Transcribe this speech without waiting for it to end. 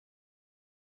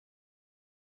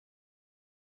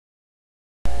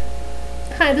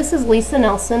Hi, this is Lisa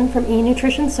Nelson from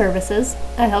eNutrition Services.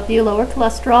 I help you lower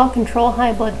cholesterol, control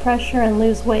high blood pressure, and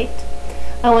lose weight.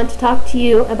 I want to talk to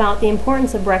you about the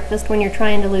importance of breakfast when you're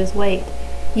trying to lose weight.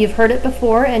 You've heard it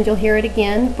before and you'll hear it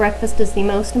again. Breakfast is the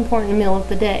most important meal of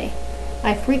the day.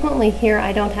 I frequently hear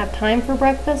I don't have time for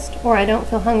breakfast or I don't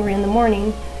feel hungry in the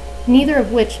morning, neither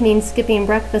of which means skipping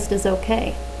breakfast is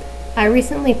okay. I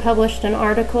recently published an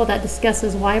article that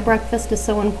discusses why breakfast is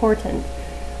so important.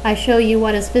 I show you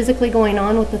what is physically going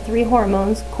on with the three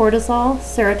hormones, cortisol,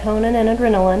 serotonin, and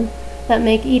adrenaline, that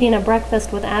make eating a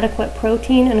breakfast with adequate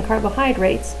protein and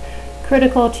carbohydrates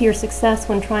critical to your success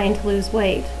when trying to lose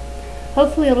weight.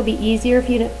 Hopefully it'll be easier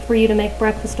for you to make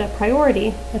breakfast a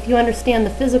priority if you understand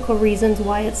the physical reasons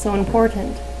why it's so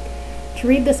important. To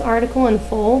read this article in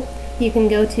full, you can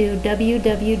go to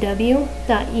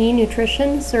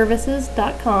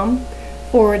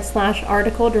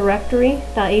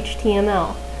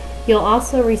www.enutritionservices.com/article-directory.html. You'll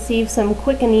also receive some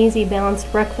quick and easy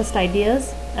balanced breakfast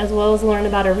ideas, as well as learn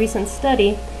about a recent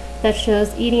study that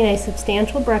shows eating a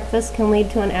substantial breakfast can lead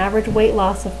to an average weight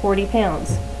loss of 40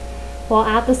 pounds. While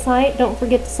at the site, don't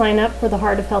forget to sign up for the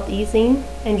Heart of Health e-zine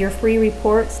and your free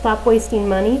report, Stop Wasting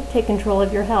Money, Take Control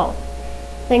of Your Health.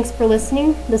 Thanks for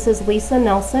listening. This is Lisa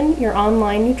Nelson, your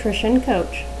online nutrition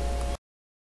coach.